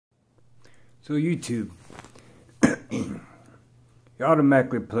So YouTube, it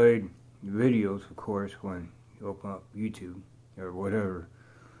automatically played videos, of course, when you open up YouTube or whatever.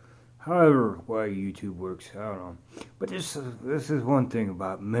 However, why YouTube works, I don't know. But this is one thing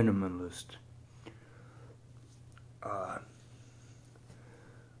about minimalist.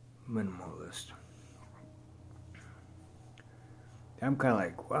 Minimalist. I'm kind of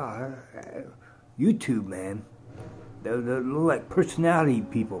like, wow, YouTube, man. They're like personality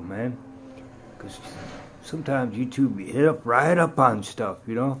people, man. Because sometimes YouTube be hit up right up on stuff,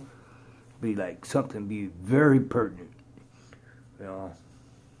 you know? Be like something be very pertinent, you know?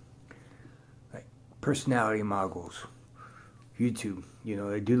 Like personality moguls. YouTube, you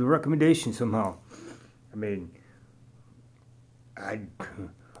know, they do the recommendation somehow. I mean, I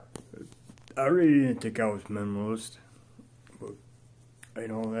really didn't think I was minimalist. But, you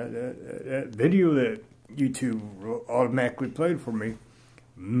know, that video that YouTube automatically played for me,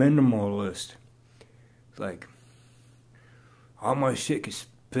 minimalist. It's like, all my shit can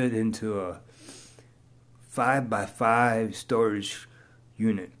fit into a 5x5 storage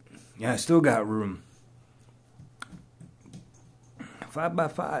unit. Yeah, I still got room.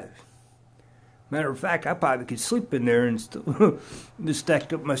 5x5. Matter of fact, I probably could sleep in there and still just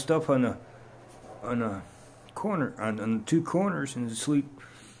stacked up my stuff on a corner, on the two corners, and sleep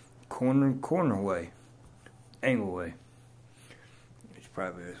corner way, angle way. Which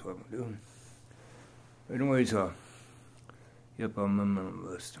probably is what I'm doing. Anyways, yep, I'm on my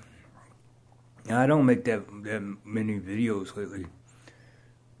list. Now, I don't make that many videos lately.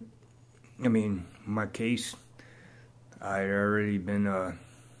 I mean, in my case, I had already been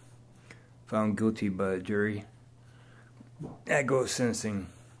found guilty by a jury. That goes sentencing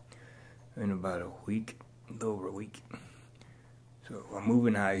in about a week, a little over a week. So I'm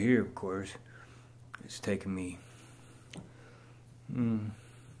moving out here, of course. It's taking me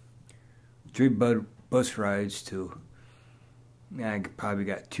 3 bus rides to. I probably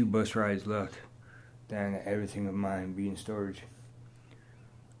got 2 bus rides left. Then everything of mine be in storage.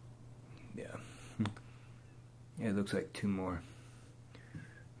 Yeah. Yeah, it looks like 2 more.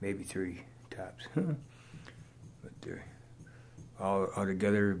 Maybe 3 tops. But they're all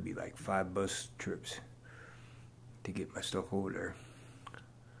together it'd be like 5 bus trips to get my stuff over there.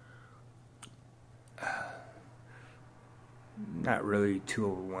 Not really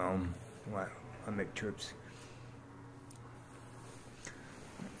too overwhelmed when I make trips.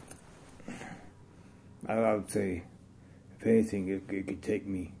 I would say, if anything, it could take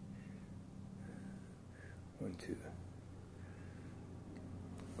me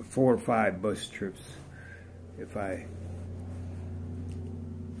 4 or 5 bus trips if I,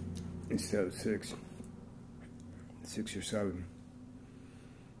 instead of 6 or 7.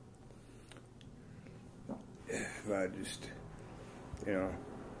 If I just, you know,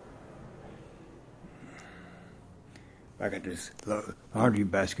 I got this laundry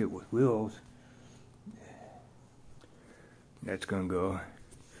basket with wheels. That's gonna go.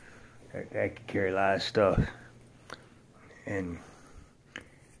 That can carry a lot of stuff. And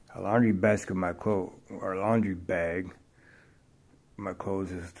a laundry basket, my clothes, or laundry bag, my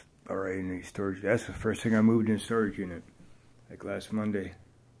clothes is already in the storage. That's the first thing I moved in the storage unit, like last Monday.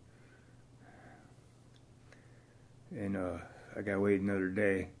 And I gotta wait another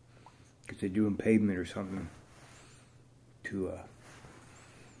day because they're doing pavement or something.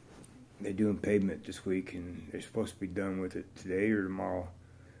 They're doing pavement this week, and they're supposed to be done with it today or tomorrow,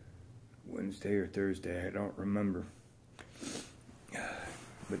 Wednesday or Thursday. I don't remember.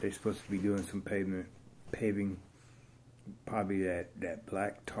 But they're supposed to be doing some paving, probably that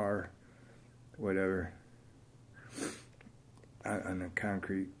black tar, whatever, on the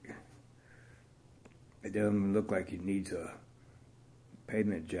concrete. It doesn't look like it needs a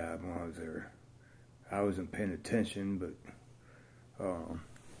pavement job when I was there. I wasn't paying attention, but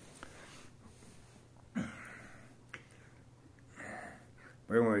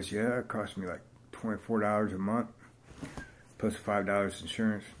but anyways, yeah, it cost me like $24 a month, plus $5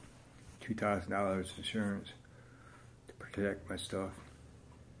 insurance, $2,000 insurance to protect my stuff.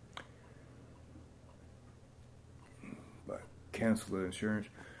 But cancel the insurance.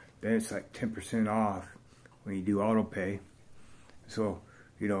 Then it's like 10% off when you do auto pay. So,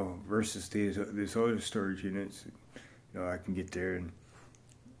 you know, versus these other storage units, you know, I can get there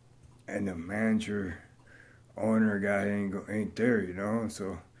and the manager, owner guy ain't there, you know.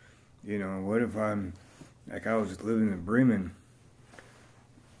 So, you know, what if I'm like, I was living in Bremen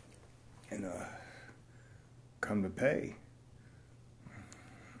and come to pay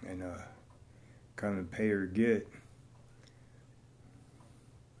and come to pay or get.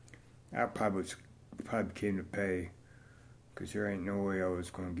 I probably came to pay, because there ain't no way I was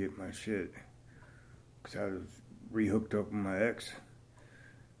going to get my shit. because I was rehooked up with my ex,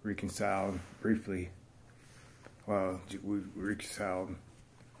 reconciled briefly. Well, we reconciled,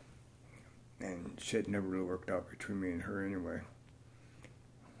 and shit never really worked out between me and her anyway.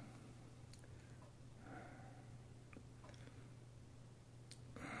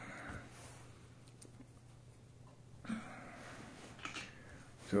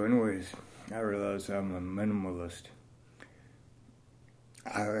 So anyways, I realized I'm a minimalist.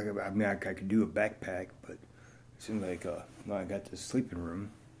 I mean, I could do a backpack, but it seems like, I got this sleeping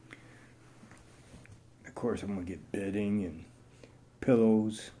room. Of course, I'm gonna get bedding and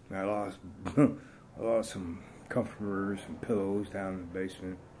pillows. I lost some comforters and pillows down in the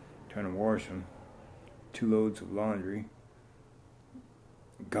basement, trying to wash them. 2 loads of laundry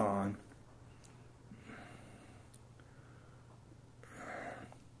gone.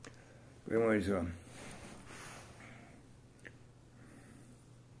 But anyways, a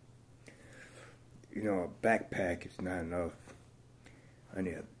backpack is not enough. I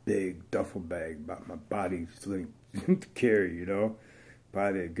need a big duffel bag about my body's length to carry,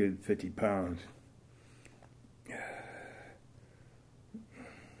 Probably a good 50 pounds.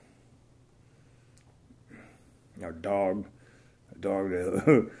 A dog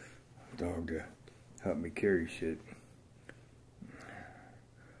to help me carry shit.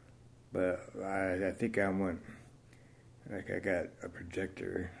 But I think I got a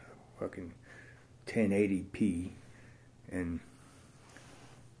projector, fucking 1080p, and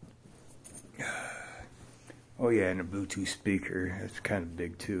oh yeah, and a Bluetooth speaker. That's kind of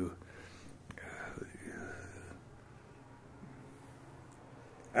big too.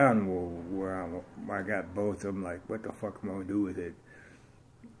 I don't know where I got both of them. Like, what the fuck am I gonna do with it?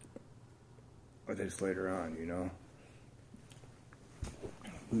 With this later on,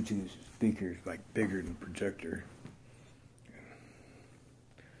 Bluetooth speaker is like bigger than projector.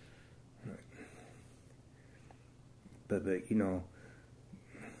 But I'm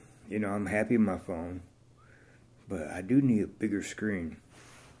happy with my phone, but I do need a bigger screen.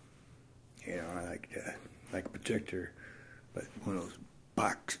 I like a projector, but one of those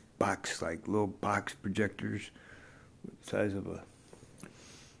box like little box projectors, the size of a,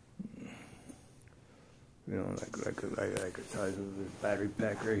 like the size of this battery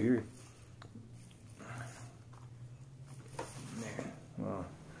pack right here. Well,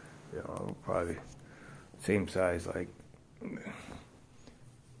 probably same size, like.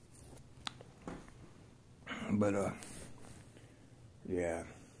 But yeah,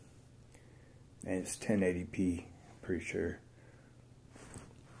 and it's 1080p, pretty sure,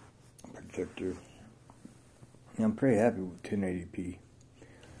 projector. And I'm pretty happy with 1080p.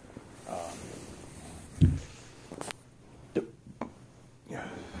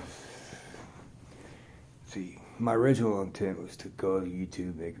 See, my original intent was to go to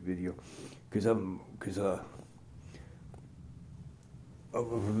YouTube, make a video, because of a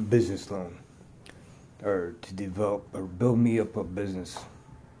business loan, or to develop or build me up a business.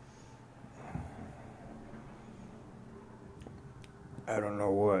 I don't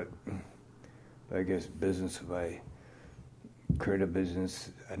know what, but I guess business, if I create a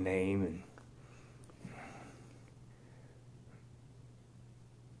business, a name, and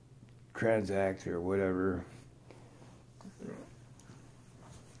transact or whatever,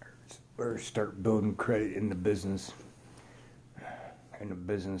 or start building credit in the business,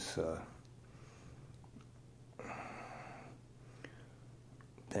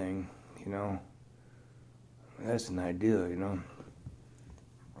 thing, that's an idea,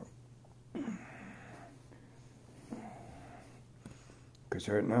 because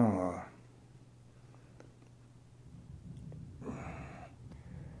right now,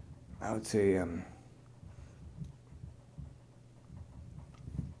 I would say, I'm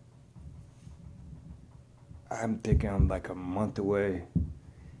thinking I'm like a month away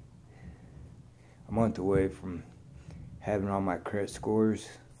from having all my credit scores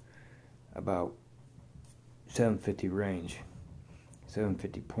about 750 range,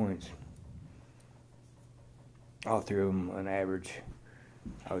 750 points. All 3 of them on average,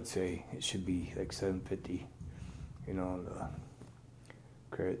 I would say it should be like 750, the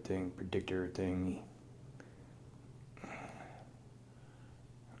credit thing, predictor thing.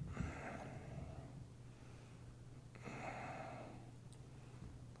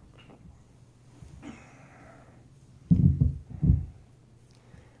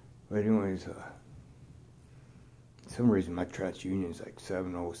 But anyways, for some reason my trust union is like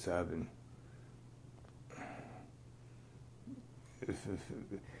 707.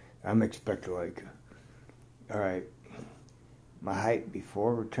 I'm expecting like, alright, my height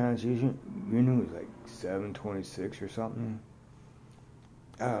before transunion was like 726 or something.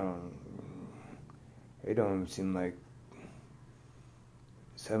 I don't know. It don't even seem like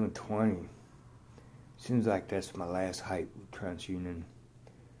 720. Seems like that's my last height with TransUnion.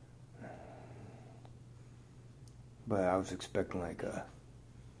 But I was expecting like a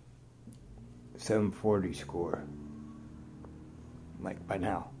 740 score. Like by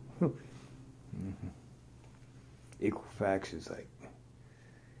now. Equifax is like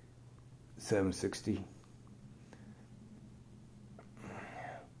 760.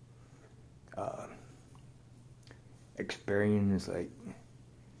 Experian is like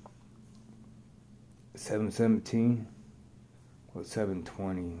 717 or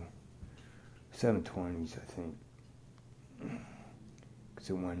 720. 720s, I think. Because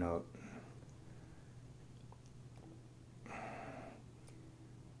it went up.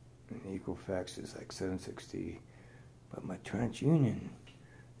 And Equifax is like 760. But my TransUnion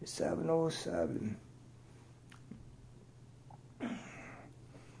is 707.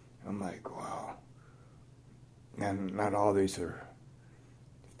 I'm like, wow. And not all these are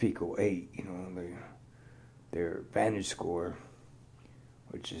FICO 8, you know, their Vantage score,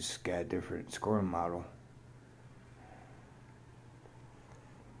 which has got a different scoring model.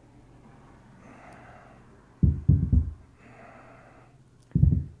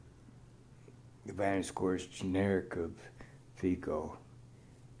 The Vantage score is generic of FICO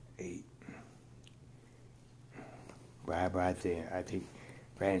 8. But I think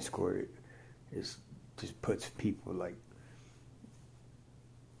Vantage score is just puts people like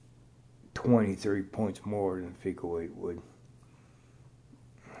 20, 30 points more than FICO 8 would.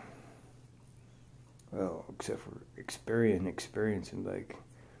 Well, except for experience and like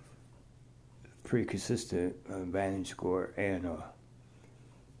pretty consistent Vantage score and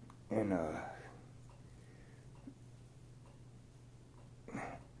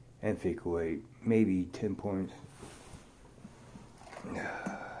FICO 8, maybe 10 points.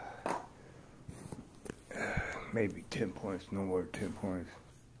 Maybe 10 points, no more than 10 points.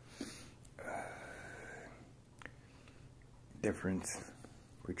 Difference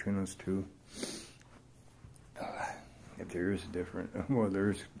between those two. If there is a difference, well, there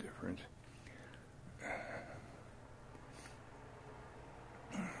is a difference.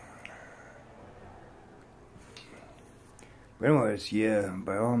 But anyways, yeah,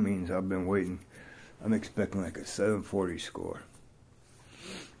 by all means, I've been waiting. I'm expecting like a 740 score.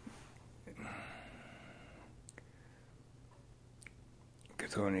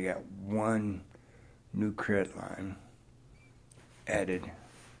 Because I only got one new credit line added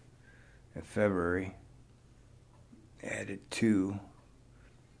in February. Added two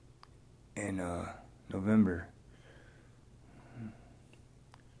in November.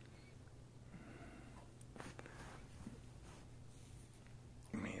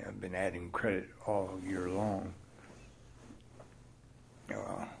 I mean, I've been adding credit all year long.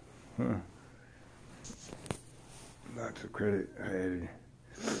 Lots of credit I added.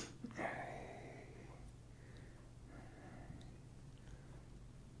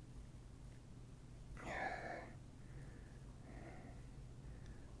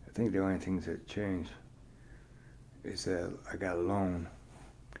 I think the only things that changed is that I got a loan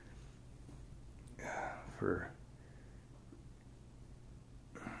for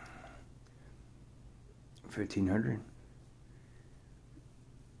 $1,500,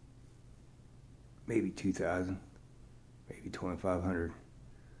 maybe $2,000, maybe $2,500,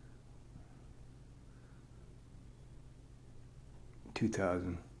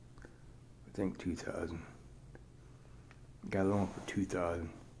 $2,000. I think $2,000. Got a loan for $2,000.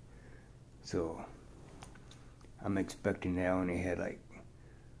 So I'm expecting they only had like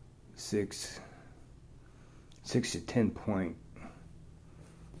 6 to 10 point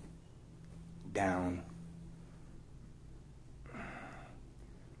down.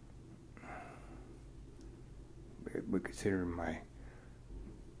 But considering my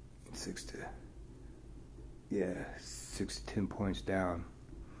 6 to 10 points down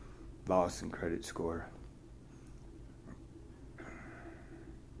loss in credit score.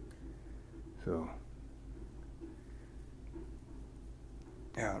 So,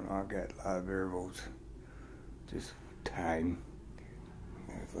 I don't know, I've got a lot of variables, just time,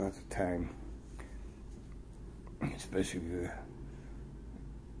 there's lots of time, especially with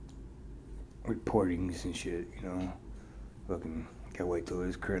reportings and shit, you know, looking, gotta wait till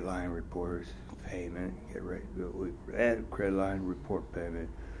his credit line reports payment, get ready, add credit line report payment,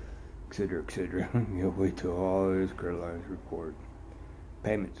 etc., etc. You gotta wait till all his credit lines report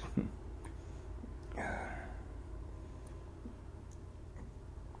payments.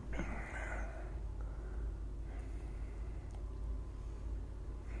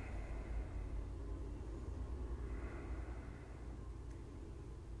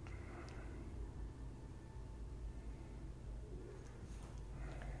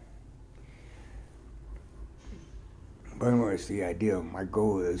 But anyways, the idea, my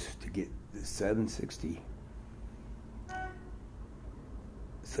goal is to get the 760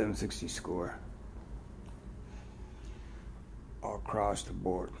 score all across the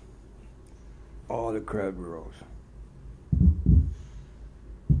board. All the credit bureaus.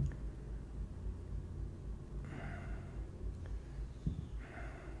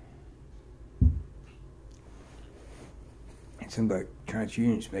 It seems like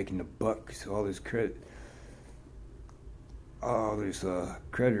TransUnion's making the buck, so all these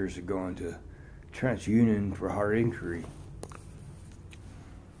creditors are going to TransUnion for hard inquiry.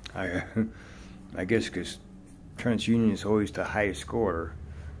 I guess because TransUnion is always the highest scorer.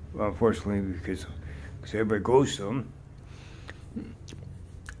 Well, unfortunately, because everybody goes to them,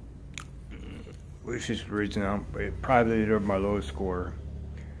 which is the reason probably they're my lowest scorer.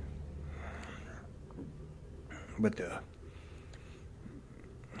 But the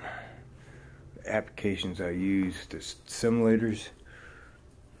applications I use, the simulators,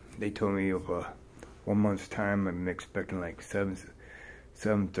 they told me of 1 month's time I'm expecting like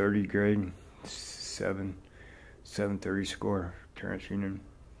 730 grade, 730 score, TransUnion.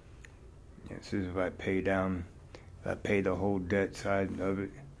 Yeah, so if I pay the whole debt side of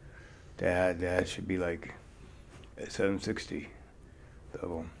it, that should be like a 760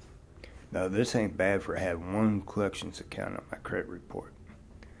 level. Now this ain't bad for I have one collections account on my credit report.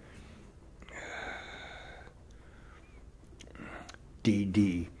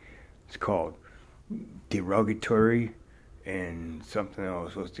 DD, it's called derogatory and something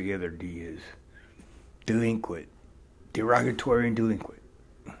else. What's the other D is? Delinquent. Derogatory and delinquent.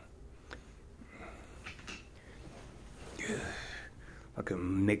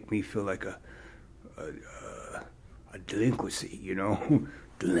 Fucking make me feel like a delinquency, you know?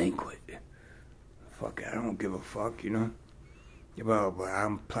 Delinquent. Fuck, I don't give a fuck, you know? But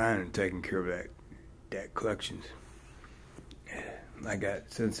I'm planning on taking care of that collections. I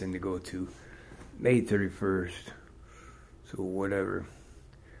got sentencing to go to May 31st. So whatever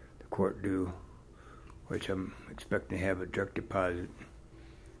the court do, which I'm expecting to have a direct deposit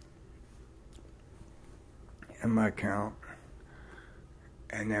in my account,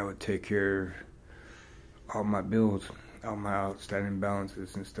 and that would take care of all my bills, all my outstanding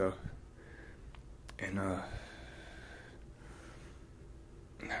balances and stuff. And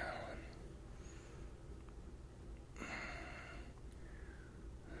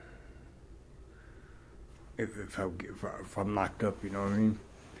if I'm locked up, you know what I mean?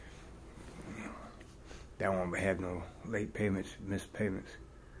 That won't have no late payments, missed payments.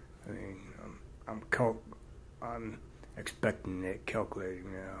 I mean, I'm expecting that,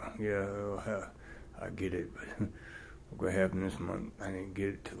 calculating now. Yeah, I get it, but what's gonna happen this month? I didn't get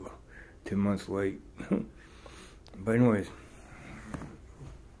it till 2 months late. But anyways,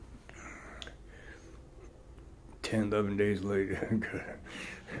 11 days later.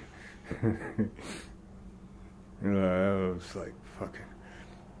 You know, I was like fucking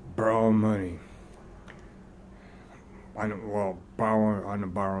borrowing money. Borrowing on the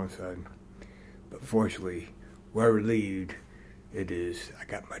borrowing side. But fortunately, we're relieved it is. I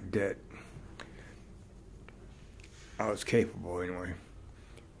got my debt. I was capable anyway,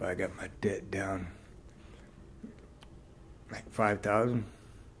 but I got my debt down like 5,000,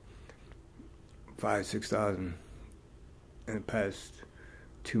 6,000 in the past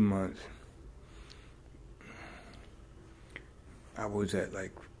 2 months. I was at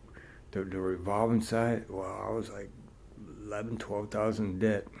like the revolving side. Well, I was like 12,000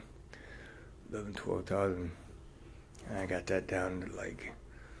 debt. 12,000. And I got that down to like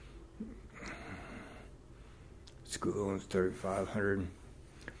school loans 3,500,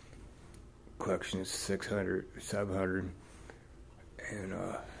 collections 600, 700,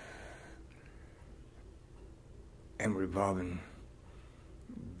 and revolving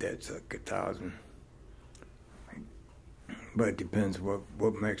debt's like 1,000. But it depends what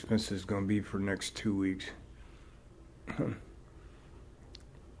my expenses is gonna be for the next 2 weeks.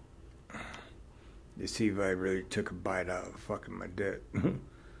 To see if I really took a bite out of fucking my debt.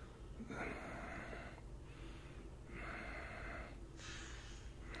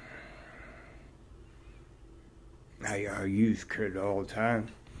 I use credit all the time.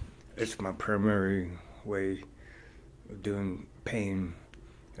 It's my primary way of paying,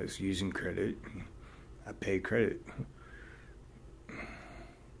 is using credit. I pay credit.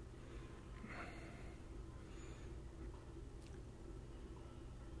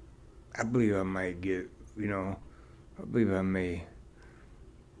 I believe I might get, I believe I may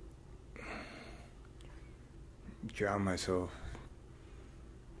drown myself,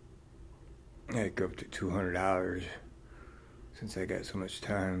 like up to $200, since I got so much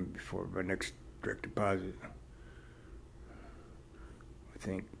time before my next direct deposit.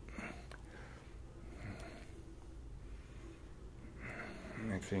 think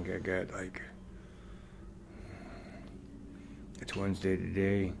I got like, it's Wednesday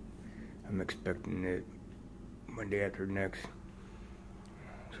today. I'm expecting it Monday after next.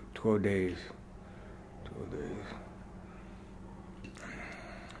 So 12 days. 12 days.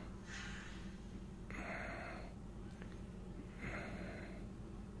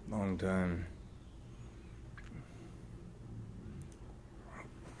 Long time.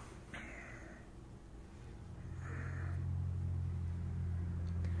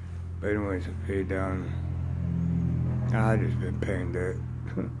 But anyways, I paid down. I just been paying that.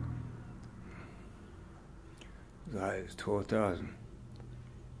 As high as 12,000.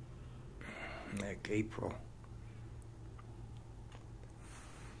 Like April.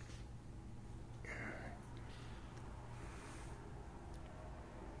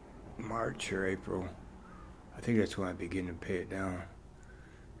 March or April. I think that's when I begin to pay it down.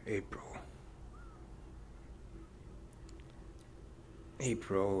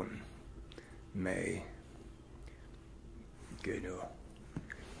 April and May. Good.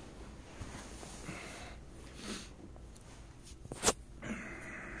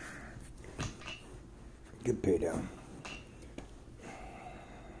 Good pay down.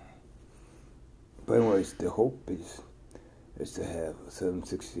 But anyways, the hope is to have a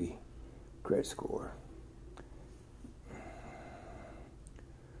 760 credit score.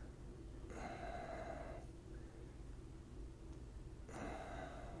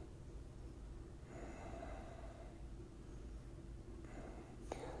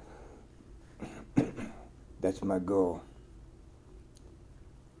 That's my goal.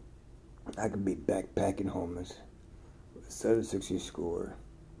 I could be backpacking homeless with a 760 score.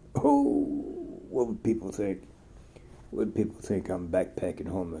 Oh, what would people think? What would people think I'm backpacking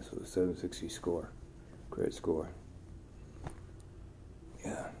homeless with a 760 score, credit score?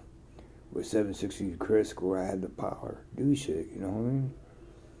 Yeah, with 760 credit score, I had the power to do shit. You know what I mean?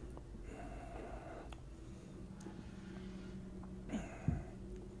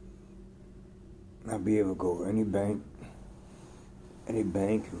 I'll be able to go to any bank,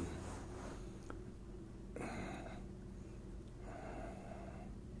 and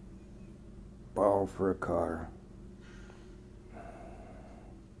borrow for a car.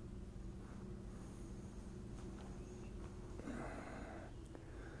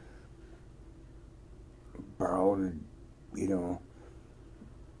 Borrow to,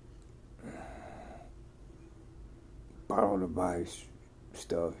 borrow to buy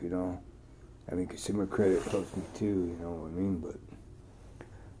stuff, I mean, consumer credit helps me too, you know what I mean? But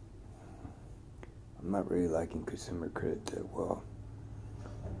I'm not really liking consumer credit that well.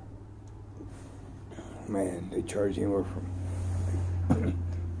 Man, they charge anywhere from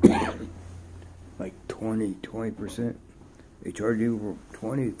like 20%. They charge you for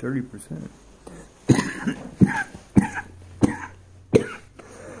 20 to 30%.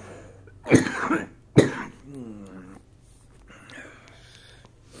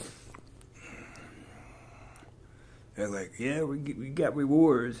 They're like, yeah, we got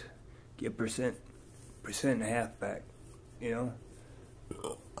rewards. Get percent and a half back, Yeah,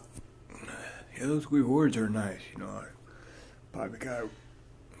 those rewards are nice, I probably got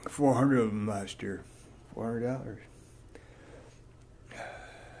 400 of them last year. $400.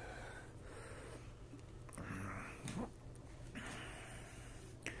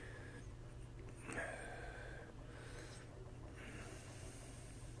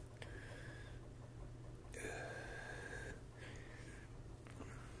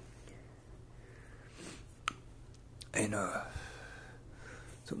 And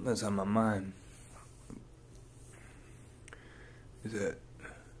something that's on my mind is that,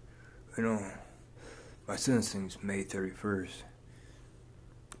 my sentencing's May 31st.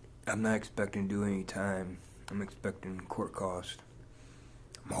 I'm not expecting to do any time. I'm expecting court costs.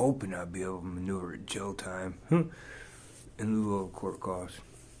 I'm hoping I'll be able to maneuver jail time in lieu of court costs.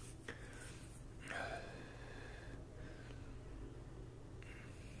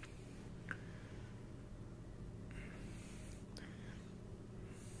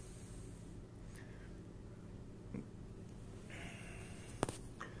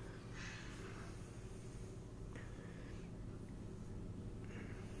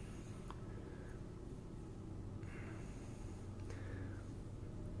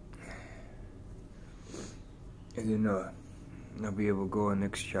 And then I'll be able to go in the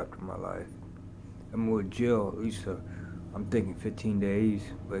next chapter of my life. I'm with jail, at least I'm thinking 15 days,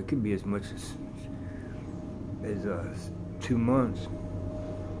 but it could be as much as 2 months.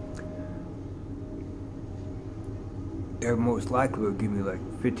 They're most likely will give me like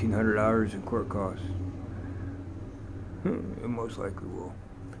 $1,500 in court costs. It most likely will.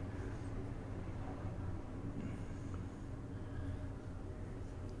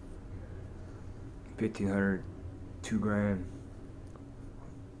 $1,500, $2,000.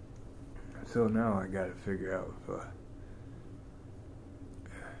 So now I gotta figure out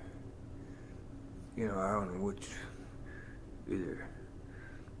if, I don't know which, either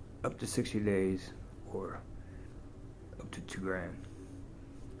up to 60 days or up to $2,000.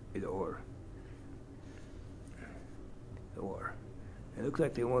 Either or. It looks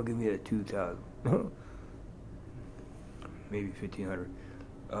like they want to give me that 2,000. Maybe 1,500,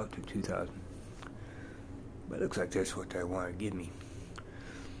 up to 2,000. But it looks like that's what they want to give me.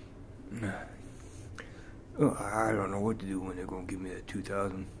 I don't know what to do when they're going to give me that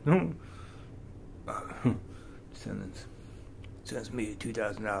 2,000. Sends me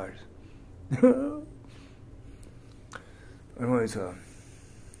 $2,000. Anyways,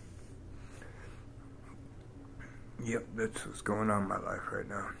 yep, that's what's going on in my life right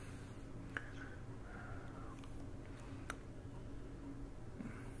now.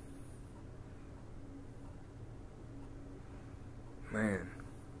 Man,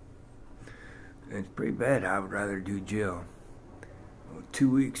 it's pretty bad. I would rather do jail. 2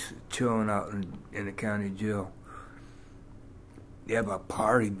 weeks chilling out in the county jail. They have a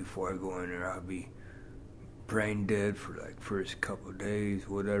party before I go in there. I'll be brain dead for like first couple of days,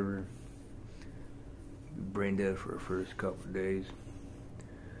 whatever. Brain dead for the first couple of days.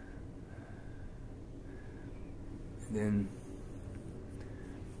 And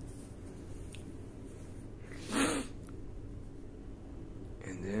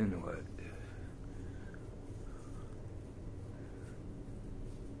then what?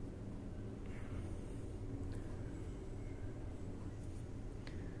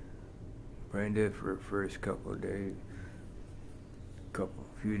 Brain dead for the first couple of days.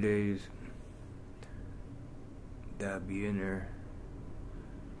 Few days. That I'll be in there.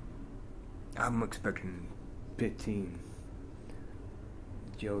 I'm expecting 15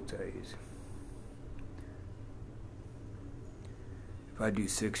 jail days. If I do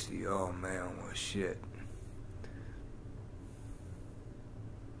 60, oh man, well shit.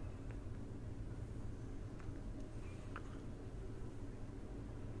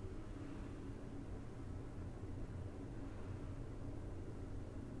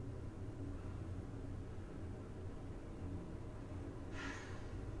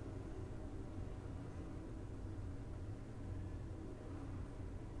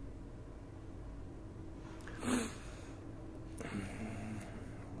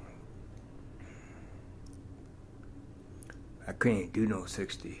 I can't do no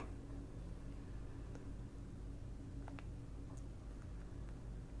 60.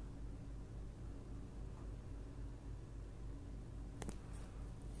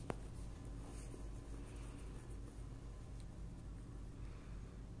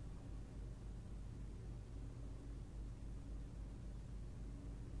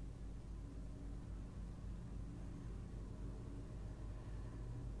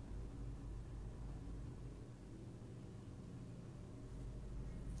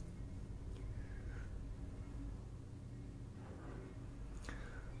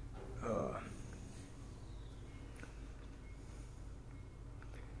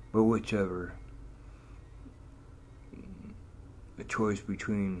 But whichever, a choice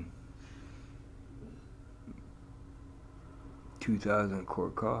between 2,000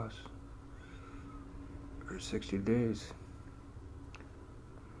 court costs or 60 days.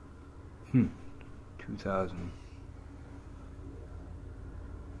 2,000.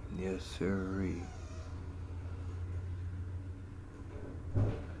 Yes, sirree.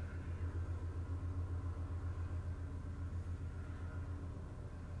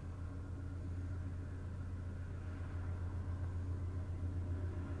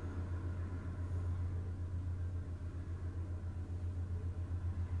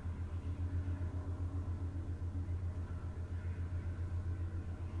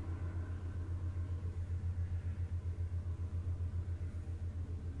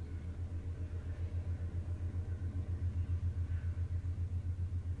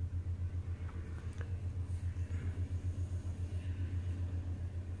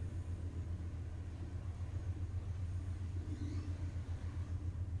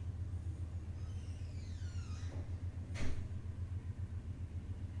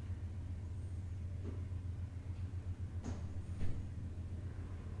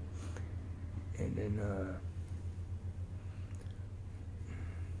 And then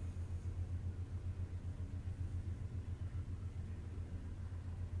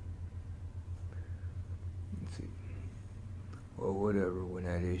let's see. Well, whatever, when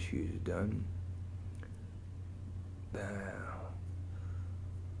that issue is done,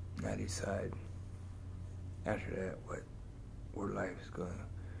 I decide after that where life is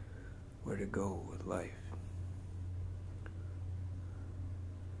where to go with life.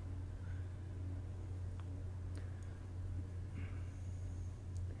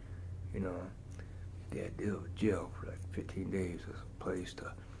 You know, the idea of jail for like 15 days was a place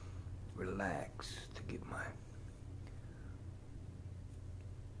to relax, to get my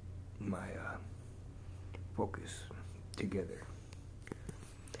focus together.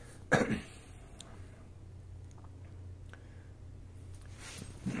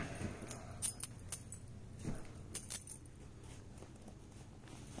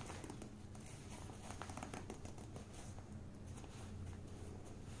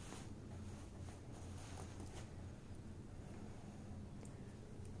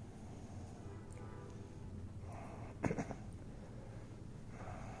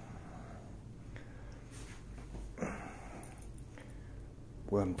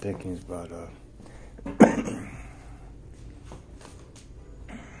 What I'm thinking is about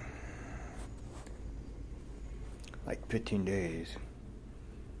like 15 days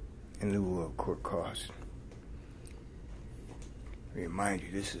in lieu of court costs. Remind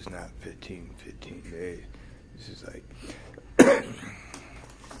you, this is not 15 days. This is like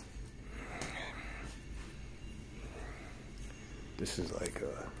this is like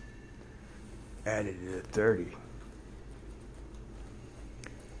added to 30.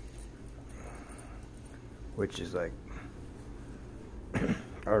 Which is like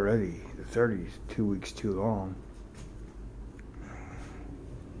already the 30 is 2 weeks too long.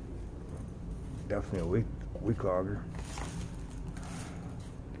 Definitely a week longer.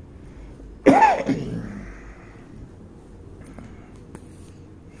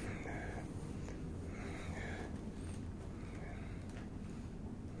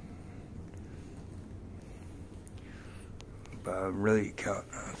 But I'm really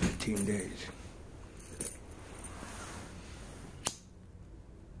counting on 15 days.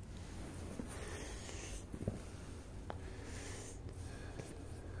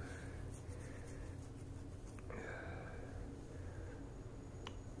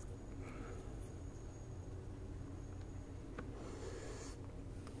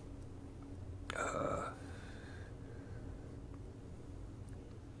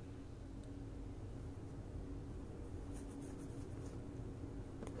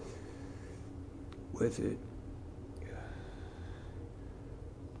 With it,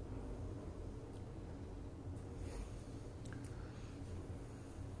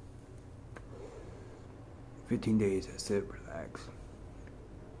 "15 days, I sit, relax,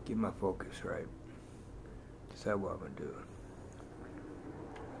 get my focus right, decide what I'm gonna do."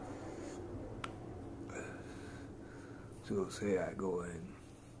 So say I go in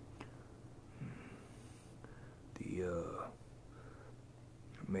the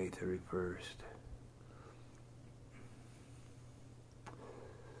May 31st.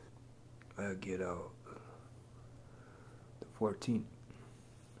 I get out the 14th,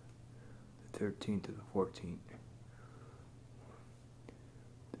 the 13th to the 14th,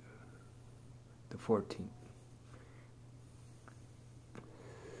 the 14th,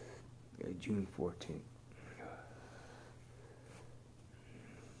 June 14th.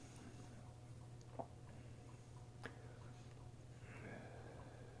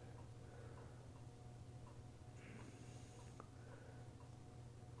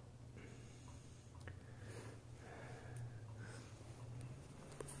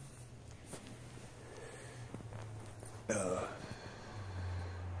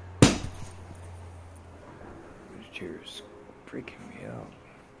 This chair's freaking me out.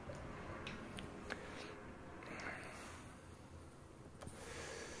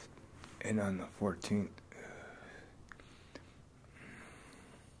 And on the 14th,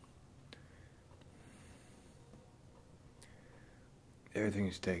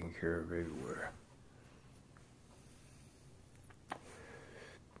 everything's taken care of everywhere.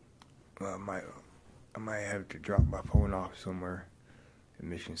 I might have to drop my phone off somewhere in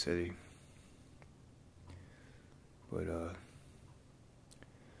Mission City. But I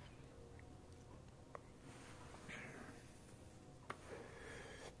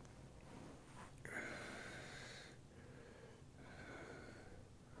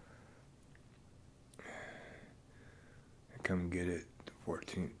come get it the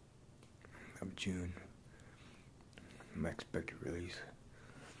 14th of June. My expected release.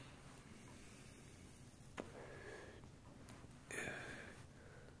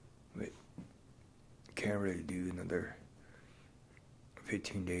 But can't really do another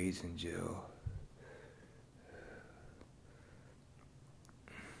 15 days in jail.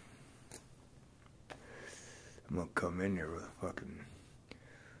 I'm gonna come in there with a fucking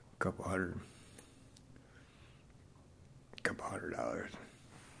couple hundred dollars.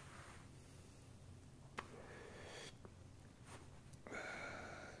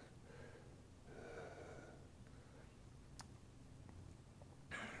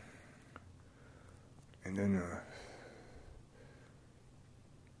 And then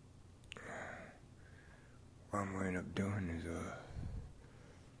what I'm gonna end up doing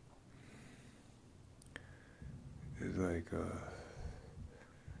is like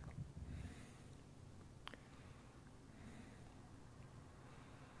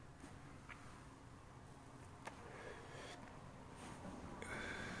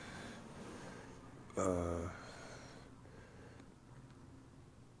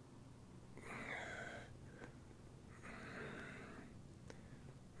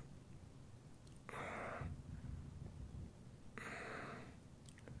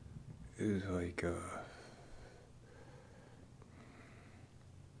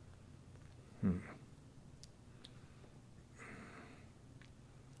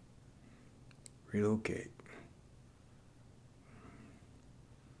relocate.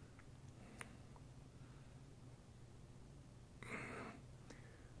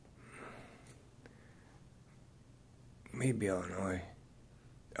 Maybe Illinois.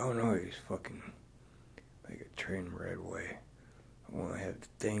 Illinois is fucking like a train right away. I want to have the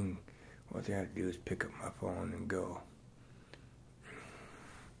thing. What I have to do is pick up my phone and go.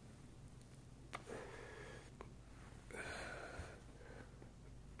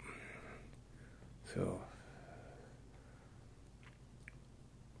 So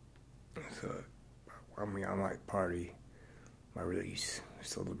I mean, I might party my release,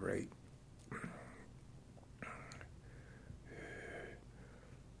 celebrate.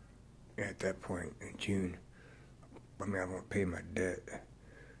 At that point in June, I mean, I'm gonna pay my debt,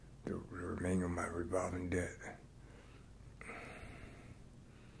 the remainder of my revolving debt.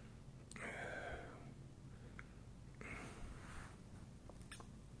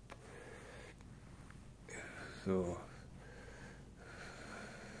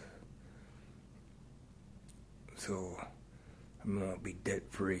 So I'm gonna be debt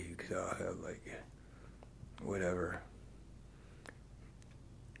free because I'll have like whatever.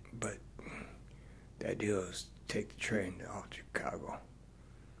 But the idea is take the train off Chicago.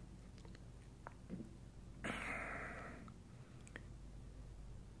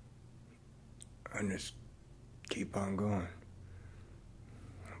 And just keep on going.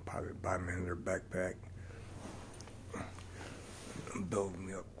 I'll probably buy me another backpack. Build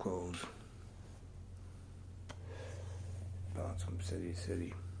me up clothes. Bounce from city to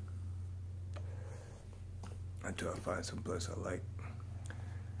city. Until I find some place I like.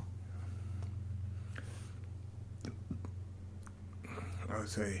 I would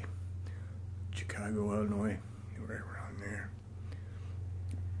say Chicago, Illinois, right around there.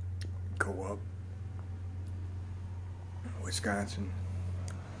 Go up. Wisconsin.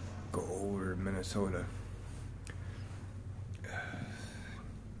 Go over to Minnesota.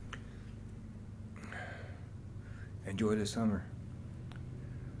 Enjoy the summer.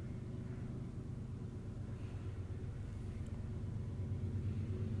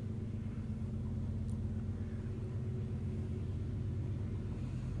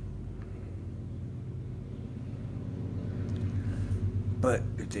 But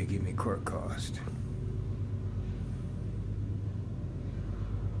if they give me court cost,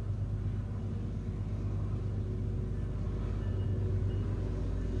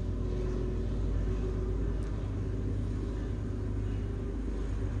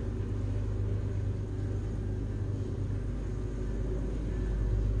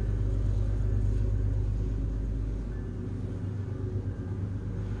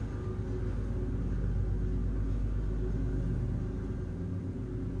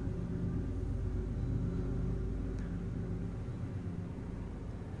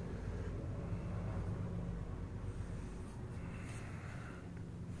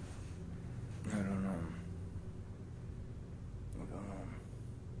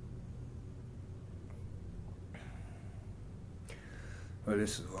 well,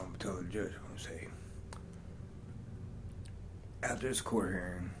 this is what I'm going to tell the judge. I'm going to say, after this court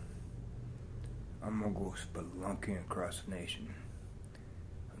hearing, I'm going to go spelunking across the nation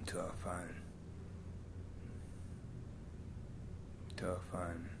until I find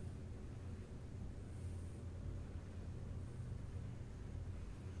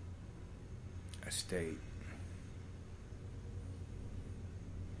a state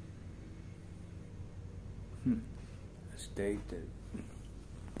that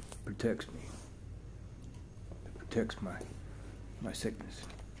protects me, that protects my sickness,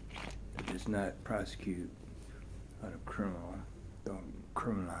 that does not prosecute not a criminal. Don't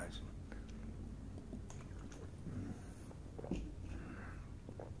criminalize it.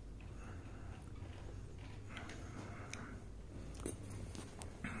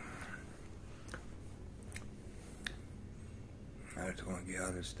 I just want to get out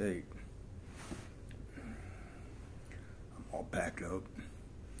of the state. I'm all packed up.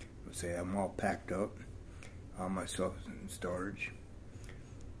 Let's say I'm all packed up. All my stuff is in storage.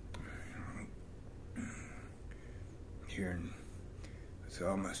 Here in, so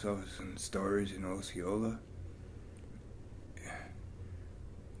all my stuff is in storage in Osceola.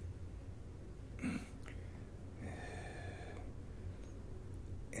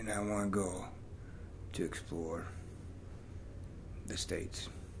 And I want to go to explore the States.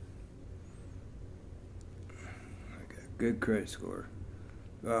 I got a good credit score.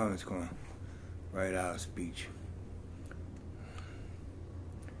 Well, I'm just going to write out a speech.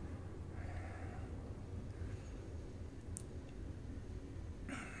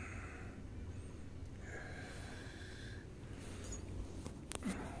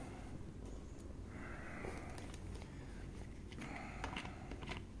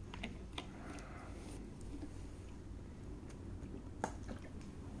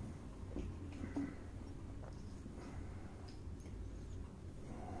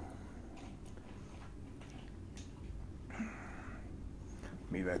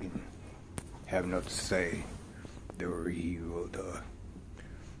 Maybe I can have enough to say that he will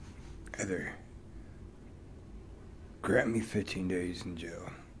either grant me 15 days in jail,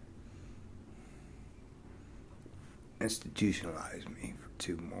 institutionalize me for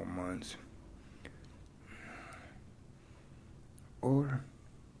 2 more months, or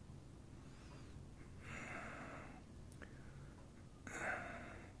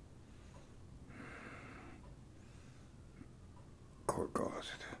court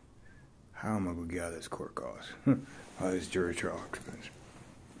cost. How am I going to get out of this court cost? This jury trial expense.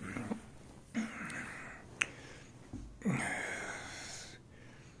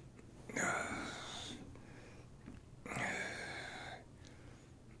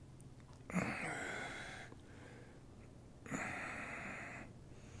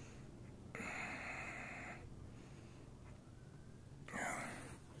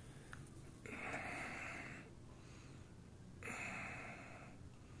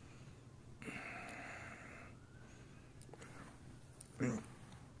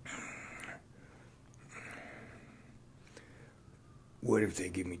 What if they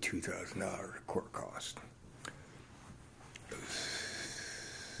give me $2,000 court cost?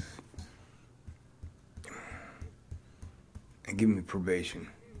 And give me probation.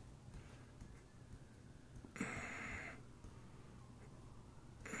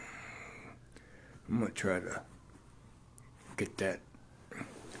 I'm gonna try to get that.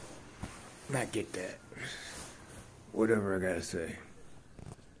 Not get that. Whatever I gotta say.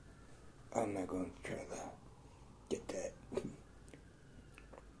 I'm not gonna try to get that.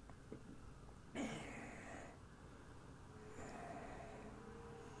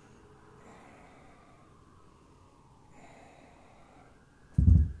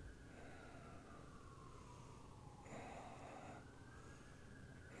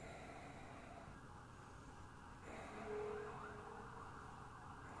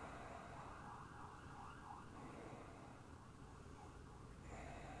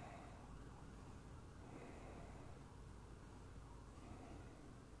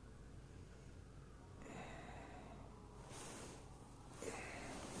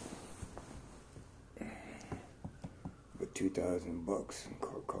 $2,000 in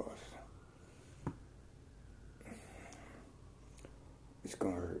court costs. It's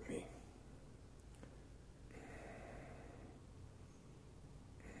gonna hurt me.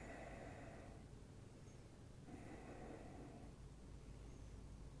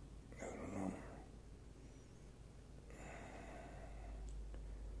 I don't know.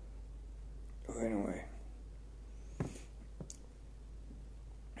 Well, anyway.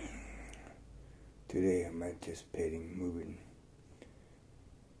 Today I'm anticipating moving,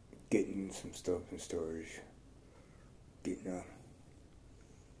 getting some stuff in storage, getting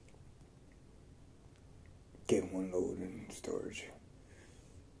one load in storage,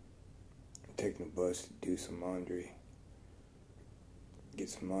 taking the bus to do some laundry, get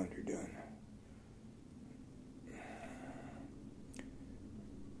some laundry done,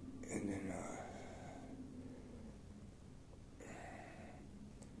 and then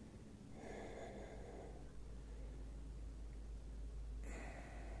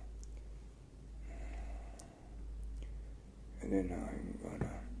I'm gonna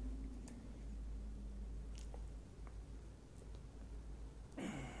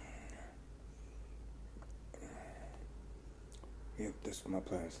that's my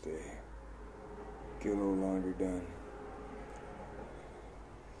plans today. Get a little laundry done.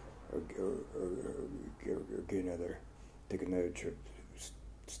 Or take another trip,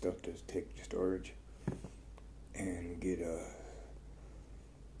 stuff to take to storage, and get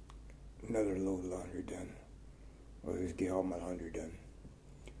another load of laundry done. Or just get all my laundry done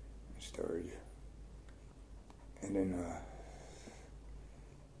in storage. And then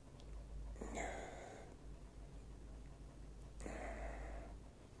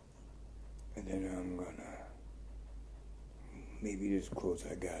I'm gonna maybe this clothes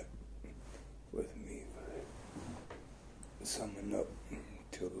I got with me, summing up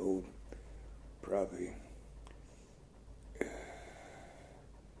to load probably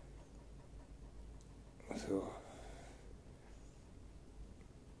so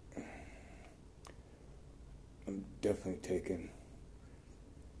I'm definitely taking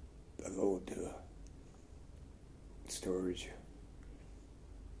a load to storage,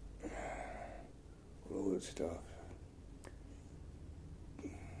 load stuff.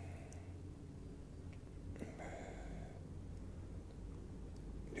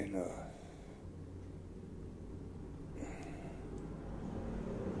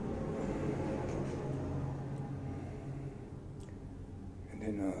 And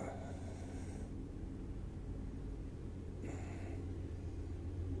then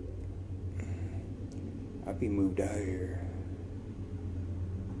I'll be moved out here.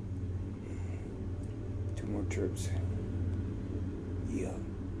 2 more trips. Yeah,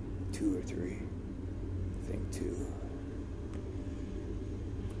 2 or 3. I think 2.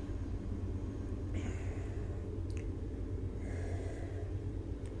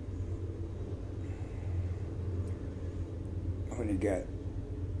 I only got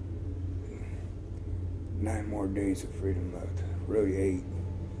 9 more days of freedom left. Really 8.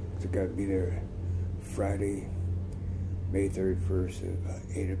 So I got to be there Friday, May 31st at about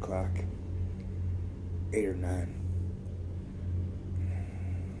 8 o'clock. 8 or 9.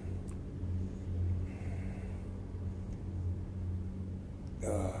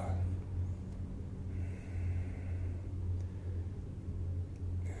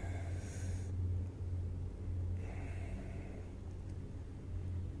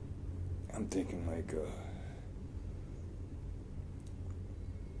 I'm thinking like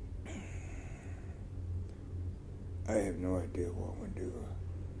I have no idea what I'm gonna do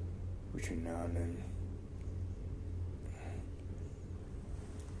between now and then.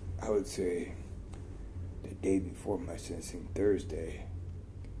 I would say the day before my sentencing, Thursday,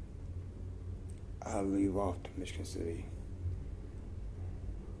 I'll leave off to Michigan City.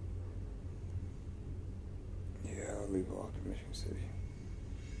 Yeah, I'll leave off to Michigan City.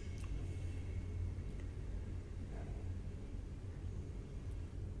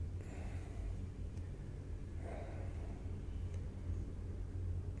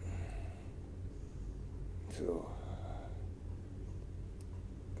 So,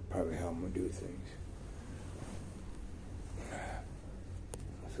 probably how I'm gonna do things.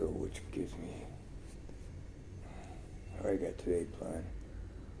 So, which gives me, I already got today planned.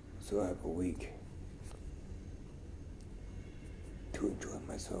 So I have a week to enjoy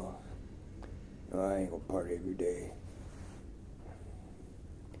myself. No, I ain't gonna party every day.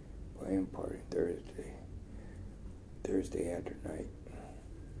 But I am partying Thursday after night,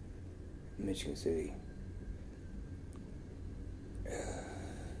 Michigan City.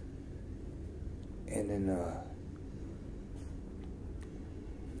 And then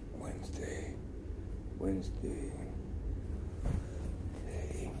Wednesday,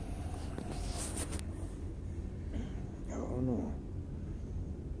 hey, I don't know.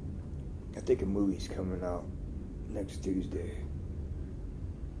 I think a movie's coming out next Tuesday.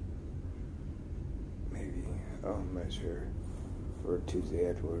 Maybe, I'm not sure. Or Tuesday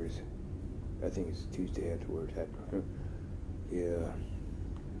afterwards. I think it's Tuesday afterwards. Yeah.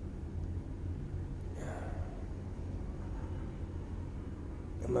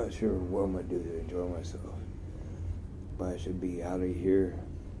 I'm not sure what I'm gonna do to enjoy myself, but I should be out of here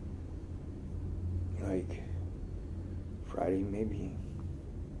like Friday maybe.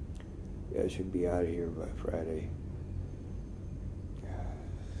 Yeah, I should be out of here by Friday.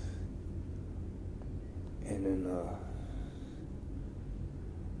 And then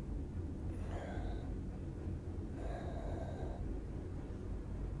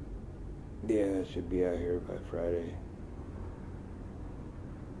yeah, I should be out here by Friday.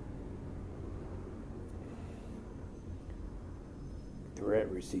 The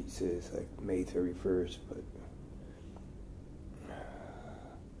rent receipt says like May 31st, but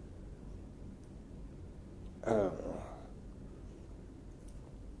I don't know.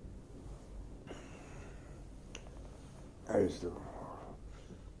 I just don't know.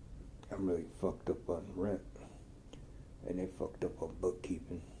 I'm really fucked up on rent, and they fucked up on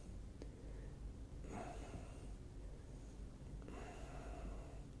bookkeeping.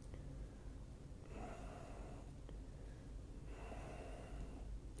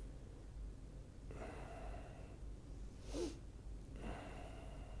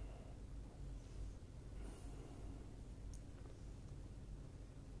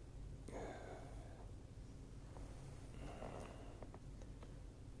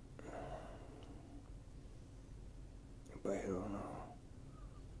 But I don't know.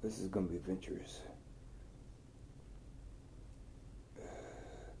 This is gonna be adventurous.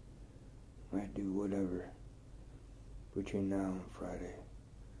 Might do whatever between now and Friday.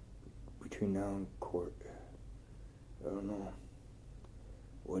 Between now and court. I don't know.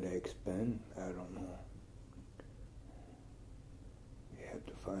 What I expend? I don't know. You have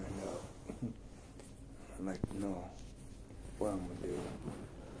to find out. I'd like to know what I'm gonna do.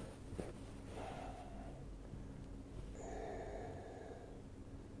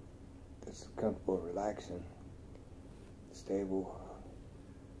 It's comfortable, relaxing, stable,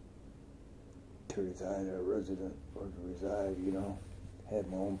 to reside a resident or to reside, you know, have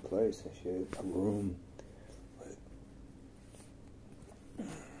my own place and shit, a room. But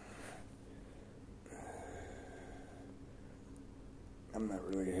I'm not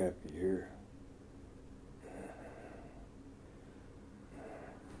really happy here.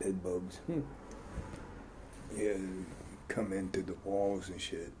 Bed bugs. Yeah, come in through the walls and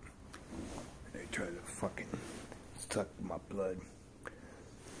shit. They try to fucking suck my blood.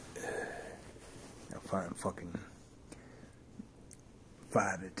 I find fucking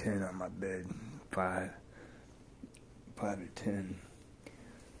 5 to 10 on my bed. 5 to 10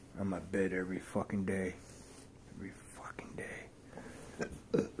 on my bed every fucking day. Every fucking day.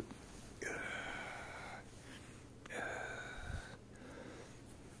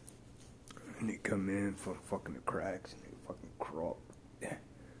 And they come in from fucking the cracks and they fucking crawl.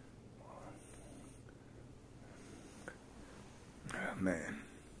 Man,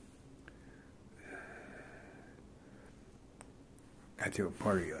 I threw a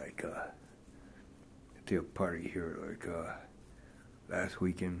party here last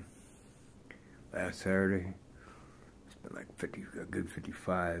weekend, last Saturday. Spent like a good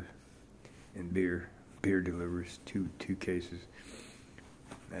 55 in beer delivers, two cases.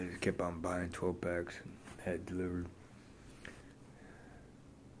 I just kept on buying 12 packs and had delivered.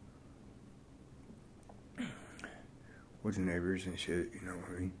 With the neighbors and shit, you know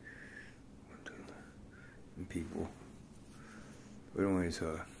what I mean? And people. We always,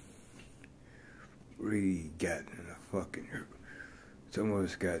 really got in a fucking, some of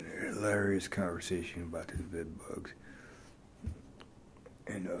us got in a hilarious conversation about these bed bugs.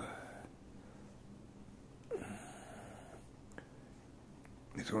 And,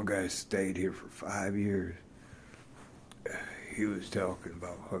 this one guy stayed here for 5 years. He was talking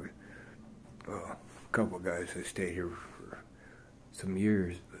about fucking, a couple of guys that stayed here for some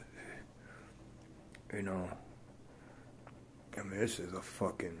years, but, you know, I mean, this is a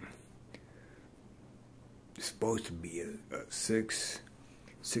fucking, it's supposed to be a six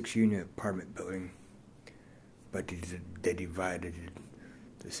unit apartment building, but they divided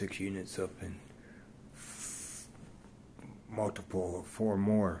the 6 units up in multiple, 4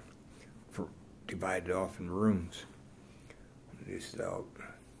 more, divided off in rooms. This is out.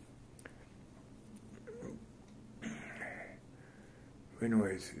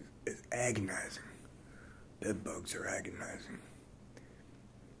 Anyways, it's agonizing. Bed bugs are agonizing.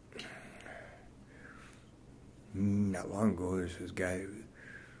 Not long ago, there's this guy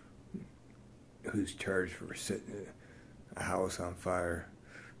who's charged for setting a house on fire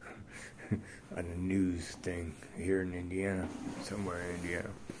on a news thing here in Indiana, somewhere in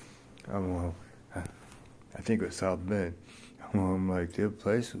Indiana. I think it was South Bend. I'm like,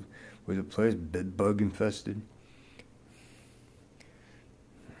 was the place bed bug infested?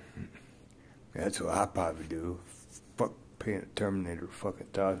 That's what I probably do. Fuck paying a Terminator fucking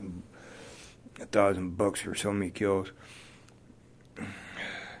 $1,000 for so many kills.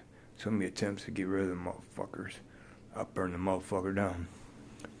 So many attempts to get rid of the motherfuckers. I'll burn the motherfucker down.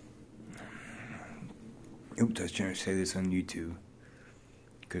 Oops, I was trying to say this on YouTube.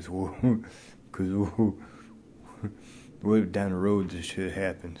 Cause way down the road this shit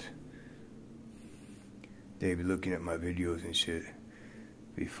happens. They be looking at my videos and shit.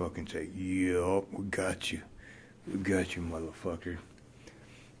 They fucking say, yup, we got you. We got you, motherfucker.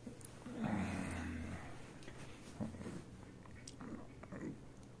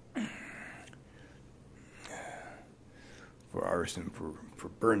 For arson, for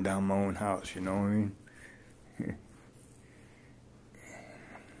burning down my own house, you know what I mean?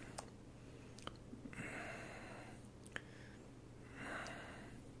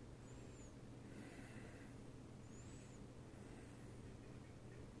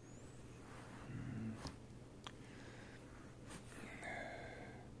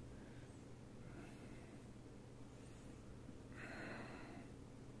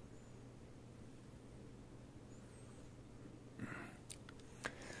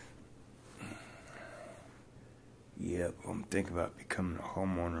 Yep, I'm thinking about becoming a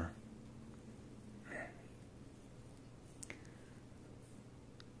homeowner.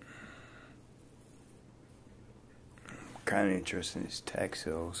 I'm kind of interested in these tax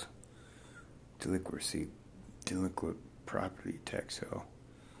sales, delinquent property tax sale.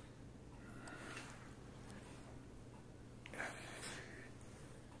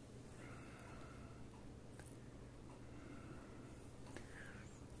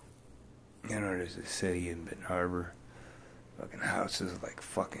 You know, there's a city in Benton Harbor. Fucking houses like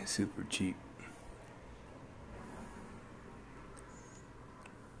fucking super cheap.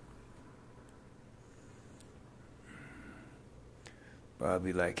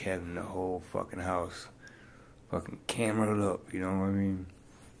 Probably like having the whole fucking house fucking cameraed up, you know what I mean?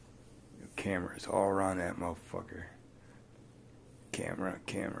 The cameras all around that motherfucker. Camera.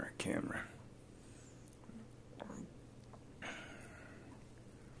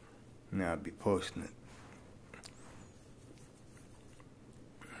 Now I'll be posting it.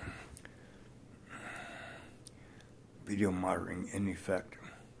 Video monitoring in effect.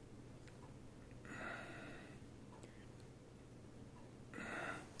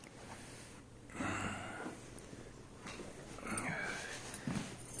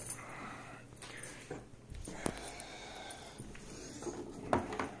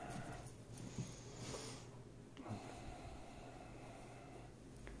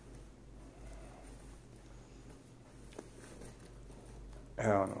 I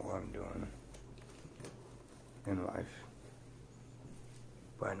don't know what I'm doing in life,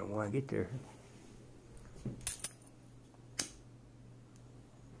 but I know when I get there.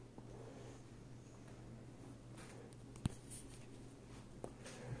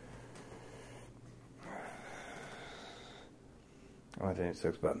 The only thing that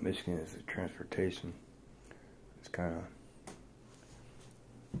sucks about Michigan is the transportation. It's kind of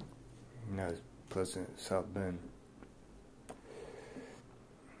not as pleasant as South Bend.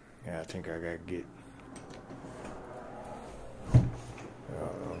 Yeah, I think I gotta get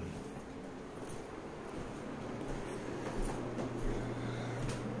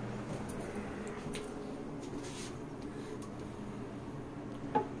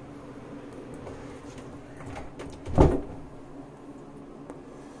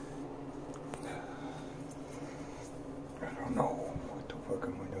I don't know what the fuck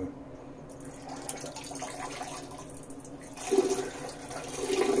am I doing.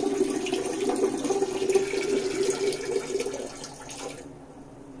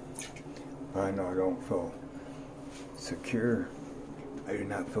 I know I don't feel secure. I do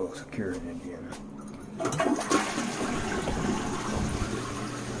not feel secure in Indiana.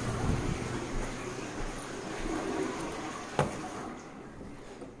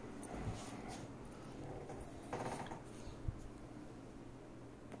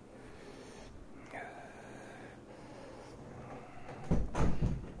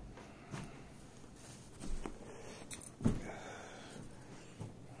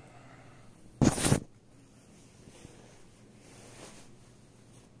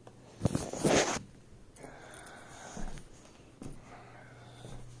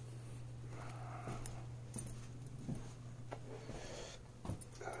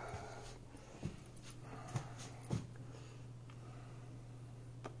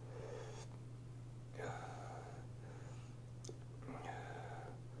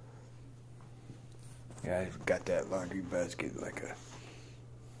 Yeah, I got that laundry basket like a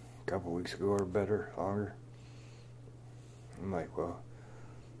couple weeks ago or better, longer. I'm like, well,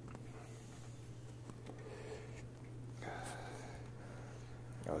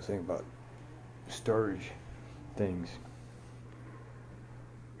 I was thinking about storage things,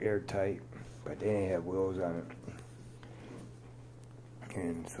 airtight, but they didn't have wheels on it.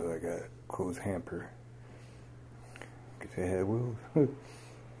 And so I got a closed hamper because they had wheels.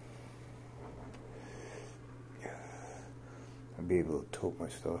 I'd be able to tote my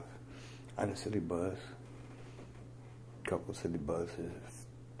stuff on a city bus. A couple city buses.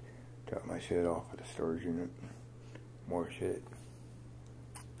 Drop my shit off at the storage unit. More shit.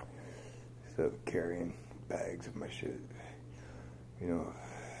 Instead of carrying bags of my shit. You know.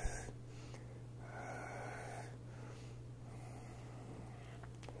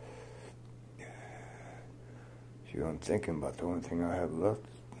 See what I'm thinking about, the only thing I have left.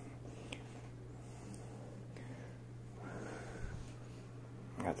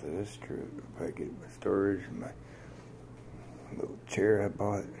 After this trip, if I get my storage and my little chair I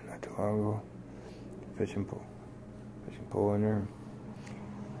bought not too long ago, fishing pole in there.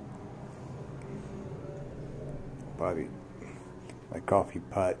 Probably my coffee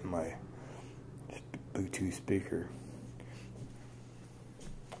pot and my Bluetooth speaker.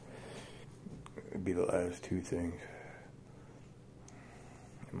 It'd be the last two things.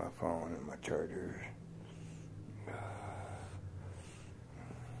 my phone and my charger.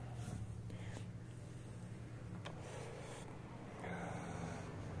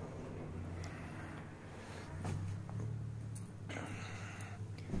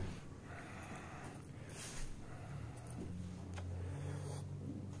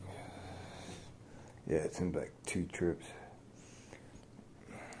 Yeah, it seems like 2 trips.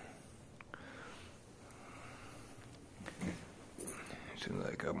 It seems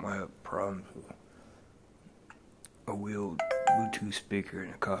like I might have problems with a wheeled Bluetooth speaker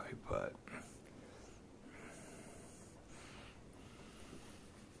and a coffee pot.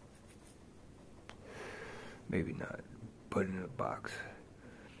 Maybe not. Put it in a box.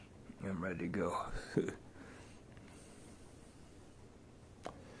 I'm ready to go.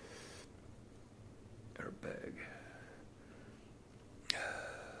 Or a bag.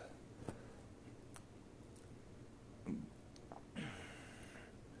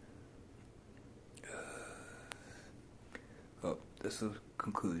 Oh, this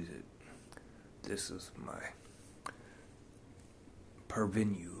concludes it. This is my per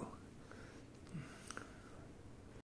venue